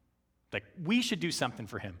 We should do something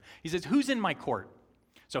for him. He says, who's in my court?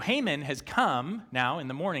 So Haman has come now in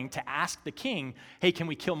the morning to ask the king, hey, can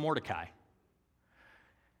we kill Mordecai?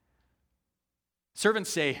 Servants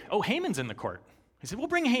say, oh, Haman's in the court. He said, well,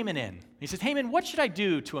 bring Haman in. He says, Haman, what should I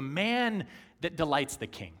do to a man that delights the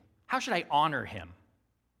king? How should I honor him?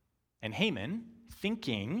 And Haman,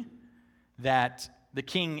 thinking that the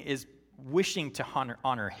king is wishing to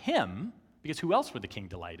honor him, because who else would the king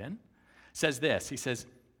delight in, says this. He says,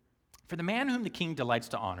 for the man whom the king delights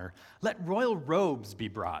to honor, let royal robes be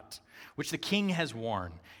brought, which the king has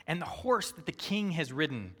worn, and the horse that the king has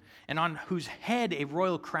ridden, and on whose head a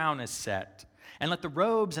royal crown is set. And let the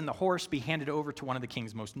robes and the horse be handed over to one of the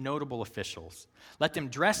king's most notable officials. Let them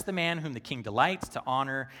dress the man whom the king delights to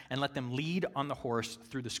honor, and let them lead on the horse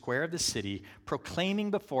through the square of the city,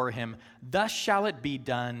 proclaiming before him, thus shall it be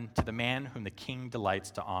done to the man whom the king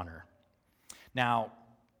delights to honor. Now,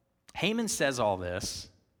 Haman says all this,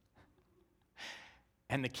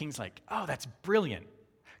 and the king's like, oh, that's brilliant.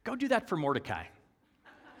 Go do that for Mordecai.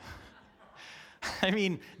 I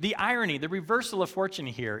mean, the irony, the reversal of fortune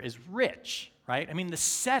here is rich, right? I mean, the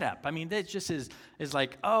setup, that just is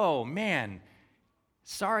like, oh, man,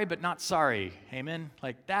 sorry but not sorry, Haman.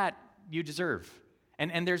 Like, that you deserve.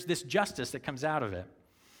 And there's this justice that comes out of it.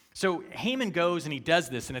 So Haman goes and he does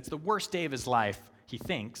this, and it's the worst day of his life, he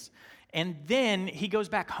thinks. And then he goes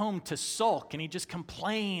back home to sulk, and he just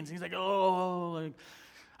complains. He's like, oh,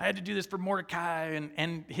 I had to do this for Mordecai.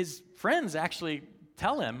 And his friends actually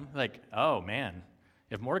tell him, like, oh, man,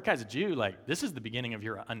 if Mordecai's a Jew, like, this is the beginning of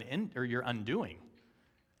your undoing.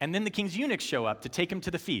 And then the king's eunuchs show up to take him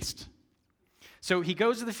to the feast. So he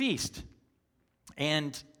goes to the feast,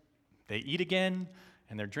 and they eat again,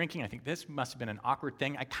 and they're drinking. I think this must have been an awkward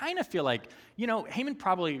thing. I kind of feel like, Haman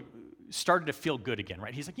probably started to feel good again,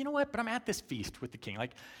 right? He's like, you know what, but I'm at this feast with the king.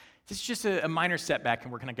 Like, this is just a minor setback,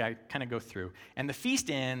 and we're going to kind of go through. And the feast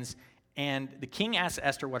ends, and the king asks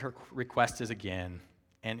Esther what her request is again.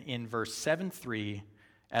 And in verse 7:3,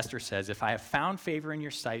 Esther says, if I have found favor in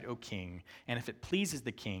your sight, O king, and if it pleases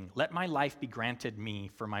the king, let my life be granted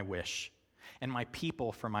me for my wish, and my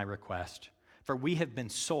people for my request. For we have been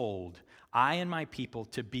sold, I and my people,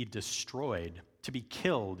 to be destroyed, to be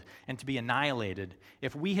killed, and to be annihilated.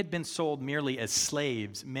 If we had been sold merely as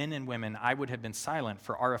slaves, men and women, I would have been silent,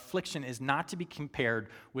 for our affliction is not to be compared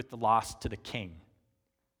with the loss to the king.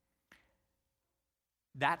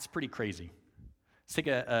 That's pretty crazy. Let's take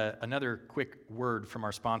another quick word from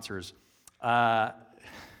our sponsors.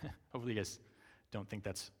 Hopefully you guys don't think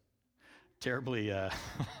that's terribly...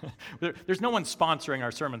 There's no one sponsoring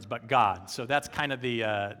our sermons but God, so that's kind of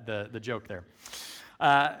the joke there.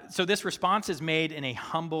 So this response is made in a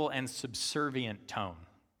humble and subservient tone,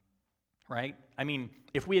 right?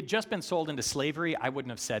 If we had just been sold into slavery, I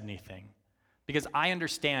wouldn't have said anything, because I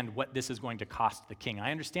understand what this is going to cost the king.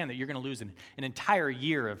 I understand that you're going to lose an entire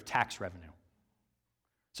year of tax revenue.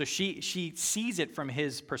 So she sees it from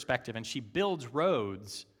his perspective, and she builds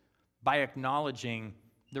roads by acknowledging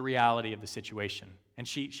the reality of the situation. And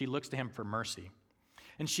she looks to him for mercy.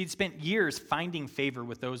 And she'd spent years finding favor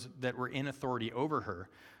with those that were in authority over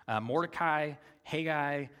her. Mordecai,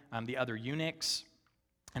 Haggai, the other eunuchs,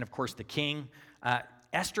 and of course the king.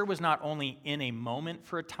 Esther was not only in a moment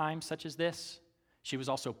for a time such as this, she was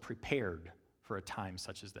also prepared for a time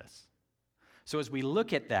such as this. So as we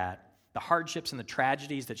look at that, the hardships and the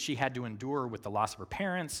tragedies that she had to endure with the loss of her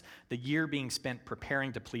parents, the year being spent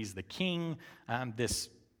preparing to please the king, this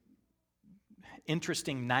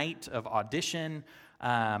interesting night of audition,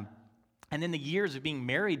 and then the years of being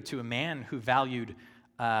married to a man who valued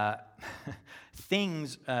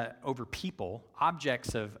things over people,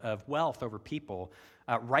 objects of wealth over people,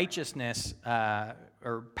 righteousness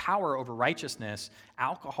or power over righteousness,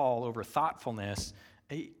 alcohol over thoughtfulness.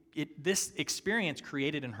 This experience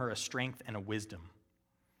created in her a strength and a wisdom.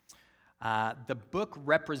 The book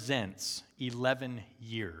represents 11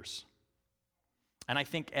 years. And I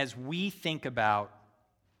think as we think about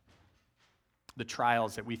the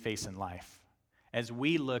trials that we face in life, as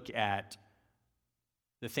we look at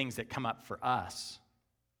the things that come up for us,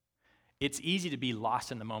 it's easy to be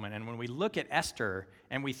lost in the moment. And when we look at Esther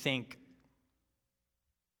and we think,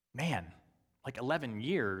 man, like 11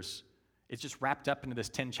 years, it's just wrapped up into this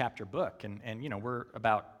 10-chapter book. And we're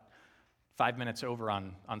about 5 minutes over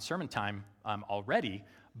on sermon time already,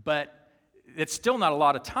 but it's still not a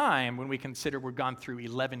lot of time when we consider we've gone through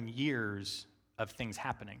 11 years of things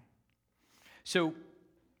happening. So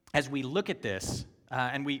as we look at this,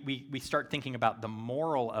 and we start thinking about the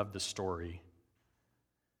moral of the story,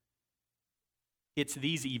 it's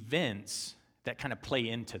these events that kind of play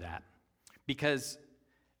into that. Because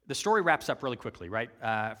the story wraps up really quickly, right?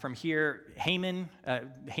 From here, Haman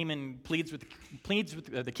pleads with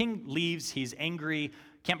the king, leaves. He's angry.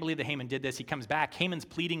 Can't believe that Haman did this. He comes back. Haman's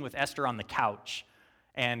pleading with Esther on the couch.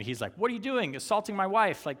 And he's like, what are you doing? Assaulting my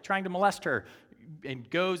wife, like trying to molest her. And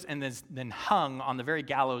goes and is then hung on the very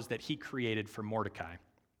gallows that he created for Mordecai.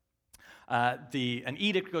 An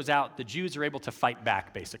edict goes out. The Jews are able to fight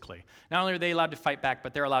back, basically. Not only are they allowed to fight back,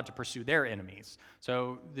 but they're allowed to pursue their enemies.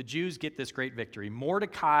 So the Jews get this great victory.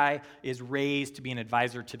 Mordecai is raised to be an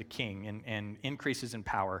advisor to the king and increases in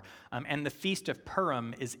power. And the Feast of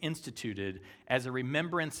Purim is instituted as a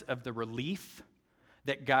remembrance of the relief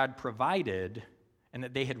that God provided and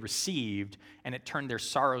that they had received, and it turned their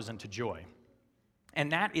sorrows into joy.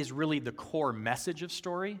 And that is really the core message of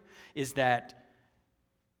story, is that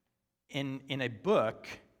in a book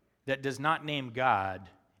that does not name God,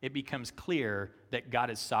 it becomes clear that God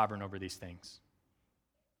is sovereign over these things.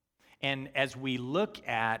 And as we look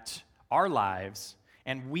at our lives,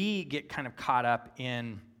 and we get kind of caught up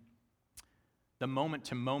in the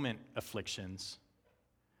moment-to-moment afflictions,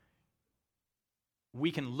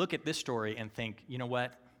 we can look at this story and think, you know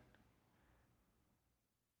what?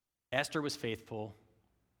 Esther was faithful.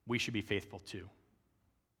 We should be faithful too.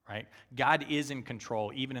 Right? God is in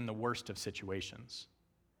control, even in the worst of situations.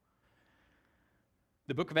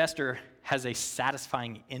 The book of Esther has a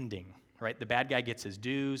satisfying ending, right? The bad guy gets his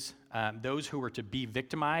dues. Those who were to be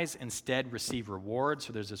victimized instead receive rewards,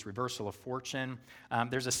 so there's this reversal of fortune.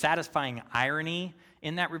 There's a satisfying irony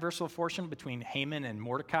in that reversal of fortune between Haman and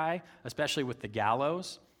Mordecai, especially with the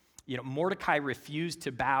gallows. You know, Mordecai refused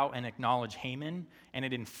to bow and acknowledge Haman, and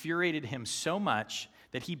it infuriated him so much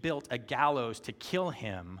that he built a gallows to kill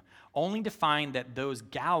him, only to find that those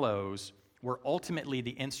gallows were ultimately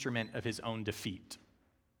the instrument of his own defeat,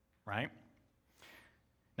 right?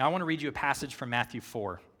 Now I want to read you a passage from Matthew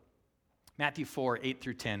 4. Matthew 4, 8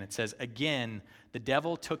 through 10, it says, "Again, the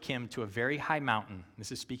devil took him to a very high mountain,"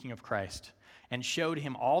 this is speaking of Christ, "and showed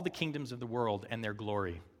him all the kingdoms of the world and their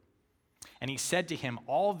glory. And he said to him,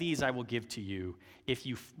 'All these I will give to you if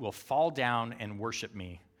you will fall down and worship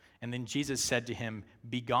me.' And then Jesus said to him,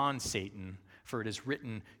 'Begone, Satan, for it is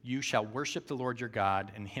written, you shall worship the Lord your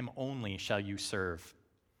God, and him only shall you serve.'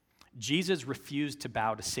 Jesus refused to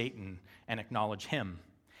bow to Satan and acknowledge him.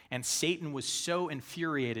 And Satan was so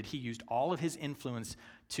infuriated, he used all of his influence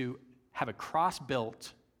to have a cross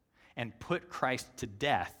built and put Christ to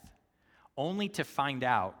death, only to find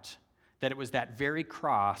out that it was that very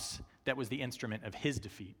cross that was the instrument of his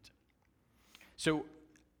defeat." So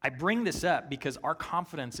I bring this up because our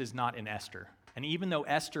confidence is not in Esther. And even though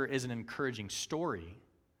Esther is an encouraging story,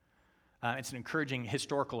 it's an encouraging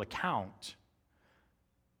historical account,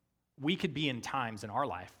 we could be in times in our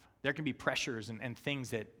life. There can be pressures and things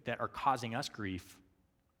that are causing us grief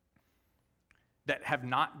that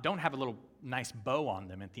don't have a little nice bow on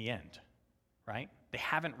them at the end, right? They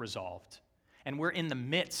haven't resolved. And we're in the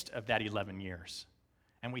midst of that 11 years.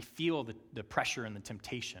 And we feel the pressure and the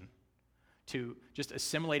temptation to just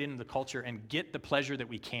assimilate into the culture and get the pleasure that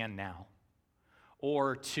we can now,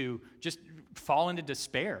 or to just fall into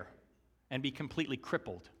despair and be completely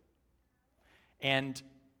crippled. And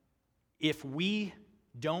if we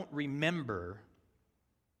don't remember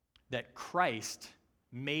that Christ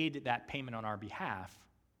made that payment on our behalf,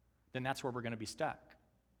 then that's where we're going to be stuck.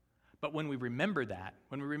 But when we remember that,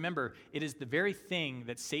 when we remember it is the very thing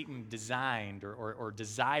that Satan designed or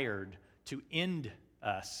desired to end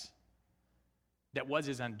us, that was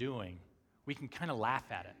his undoing, we can kind of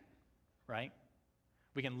laugh at it, right?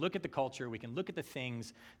 We can look at the culture, we can look at the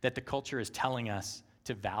things that the culture is telling us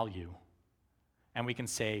to value, and we can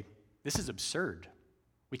say, this is absurd.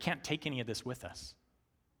 We can't take any of this with us.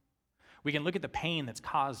 We can look at the pain that's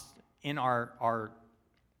caused in our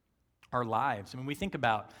lives. I mean, we think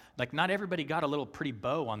about, like, not everybody got a little pretty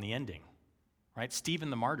bow on the ending, right? Stephen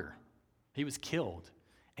the martyr, he was killed,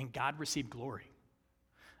 and God received glory.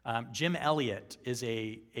 Jim Elliot is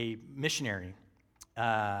a missionary.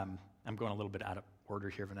 I'm going a little bit out of order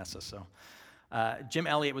here, Vanessa. So Jim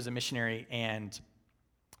Elliot was a missionary, and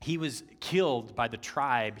he was killed by the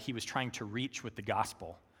tribe he was trying to reach with the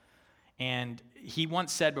gospel. And he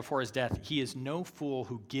once said before his death, "He is no fool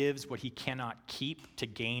who gives what he cannot keep to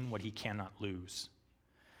gain what he cannot lose."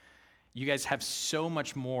 You guys have so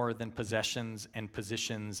much more than possessions and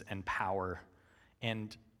positions and power.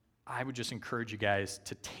 And I would just encourage you guys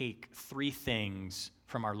to take 3 things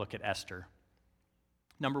from our look at Esther.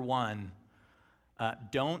 Number 1,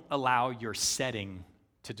 don't allow your setting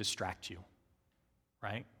to distract you,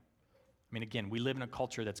 right? I mean, again, we live in a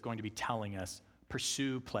culture that's going to be telling us,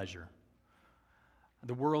 pursue pleasure.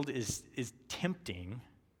 The world is tempting,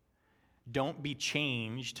 Don't be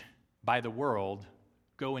changed by the world.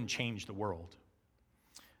 Go and change the world.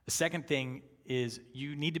 The second thing is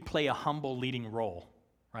you need to play a humble leading role,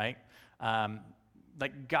 right?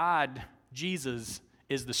 Like God, Jesus,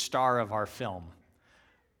 is the star of our film.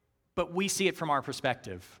 But we see it from our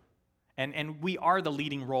perspective. And we are the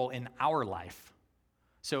leading role in our life.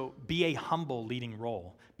 So be a humble leading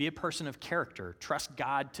role. Be a person of character. Trust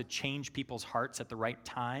God to change people's hearts at the right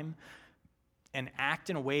time and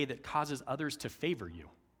act in a way that causes others to favor you,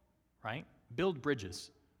 right? Build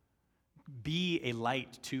bridges. Be a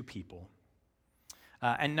light to people.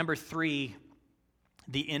 And number 3,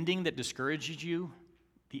 the ending that discourages you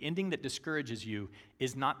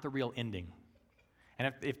is not the real ending.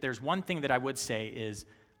 And if there's one thing that I would say is,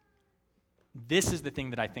 this is the thing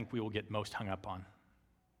that I think we will get most hung up on,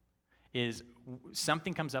 is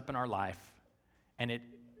something comes up in our life and it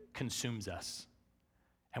consumes us.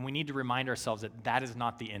 And we need to remind ourselves that that is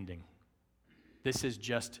not the ending. This is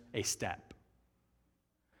just a step.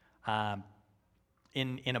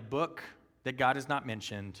 In a book that God has not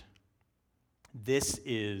mentioned, this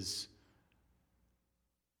is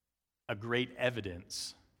a great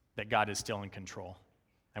evidence that God is still in control.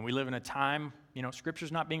 And we live in a time,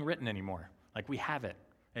 Scripture's not being written anymore. Like, we have it.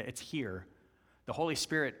 It's here. The Holy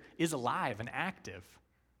Spirit is alive and active.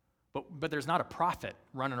 But there's not a prophet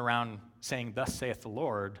running around saying, "Thus saith the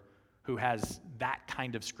Lord," who has that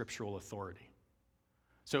kind of scriptural authority.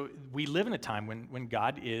 So we live in a time when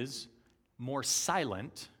God is more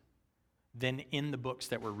silent than in the books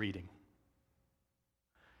that we're reading.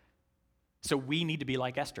 So we need to be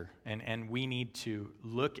like Esther, and we need to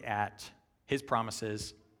look at his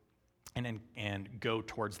promises and go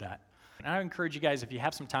towards that. And I encourage you guys, if you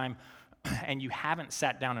have some time and you haven't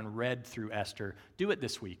sat down and read through Esther, do it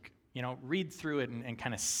this week. Read through it and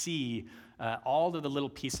kind of see all of the little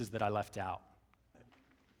pieces that I left out.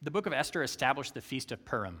 The book of Esther established the Feast of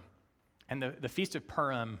Purim. And the Feast of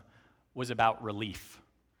Purim was about relief,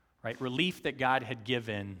 right? Relief that God had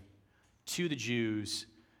given to the Jews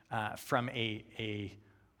from a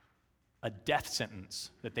death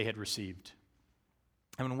sentence that they had received.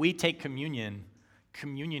 And when we take communion,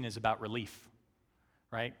 communion is about relief,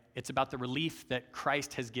 right? It's about the relief that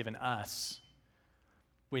Christ has given us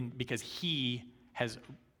because he has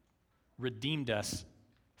redeemed us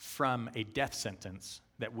from a death sentence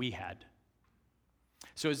that we had.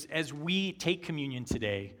 So as we take communion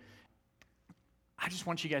today, I just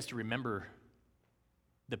want you guys to remember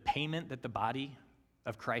the payment that the body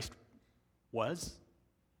of Christ was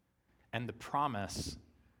and the promise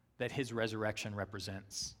that his resurrection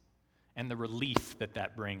represents and the relief that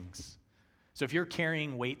that brings. So if you're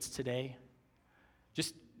carrying weights today,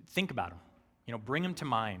 just think about them. Bring them to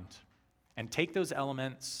mind and take those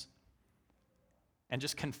elements and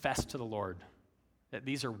just confess to the Lord that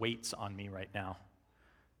these are weights on me right now,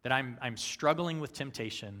 that I'm struggling with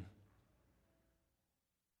temptation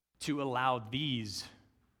to allow these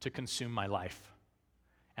to consume my life.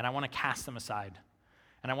 And I want to cast them aside.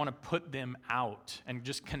 And I want to put them out and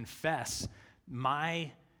just confess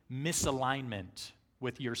my misalignment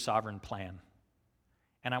with your sovereign plan.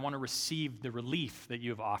 And I want to receive the relief that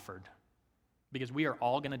you have offered. Because we are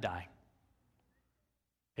all going to die.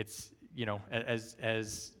 It's,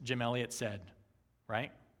 as Jim Elliott said,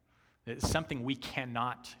 right? It's something we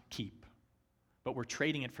cannot keep. But we're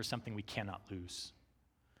trading it for something we cannot lose.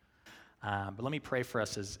 But let me pray for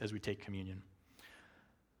us as we take communion.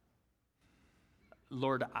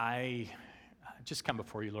 Lord, I just come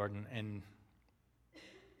before you, Lord, and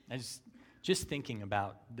I just thinking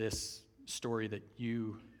about this story that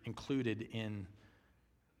you included in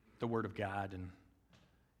the Word of God, and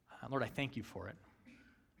Lord, I thank you for it.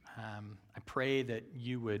 I pray that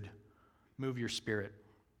you would move your Spirit,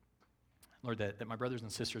 Lord, that my brothers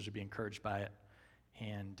and sisters would be encouraged by it,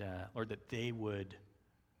 and Lord, that they would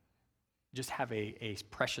just have a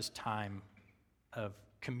precious time of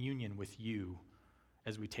communion with you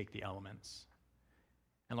as we take the elements.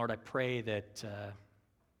 And Lord, I pray that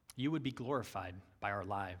you would be glorified by our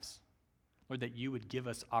lives. Lord, that you would give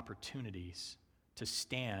us opportunities to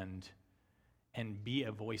stand and be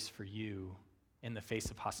a voice for you in the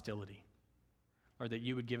face of hostility. Lord, that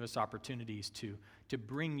you would give us opportunities to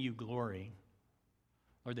bring you glory.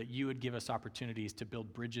 Lord, that you would give us opportunities to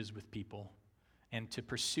build bridges with people and to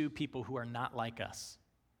pursue people who are not like us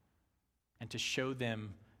and to show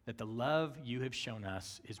them that the love you have shown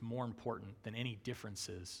us is more important than any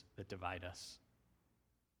differences that divide us.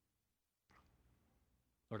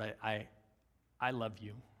 Lord, I love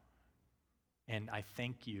you. And I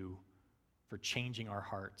thank you for changing our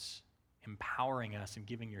hearts, empowering us, and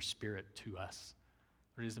giving your Spirit to us.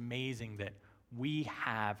 It is amazing that we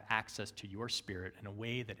have access to your Spirit in a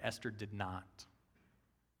way that Esther did not.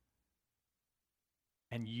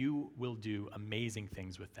 And you will do amazing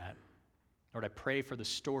things with that. Lord, I pray for the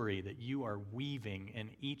story that you are weaving in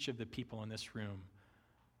each of the people in this room.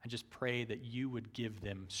 I just pray that you would give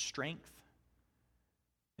them strength,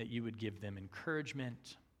 that you would give them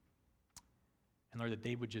encouragement, and Lord, that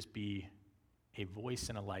they would just be a voice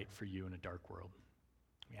and a light for you in a dark world.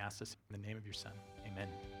 We ask this in the name of your Son. Amen.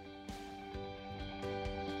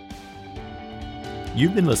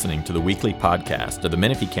 You've been listening to the weekly podcast of the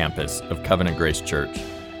Menifee campus of Covenant Grace Church.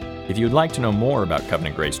 If you would like to know more about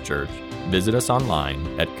Covenant Grace Church, visit us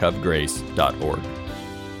online at covgrace.org.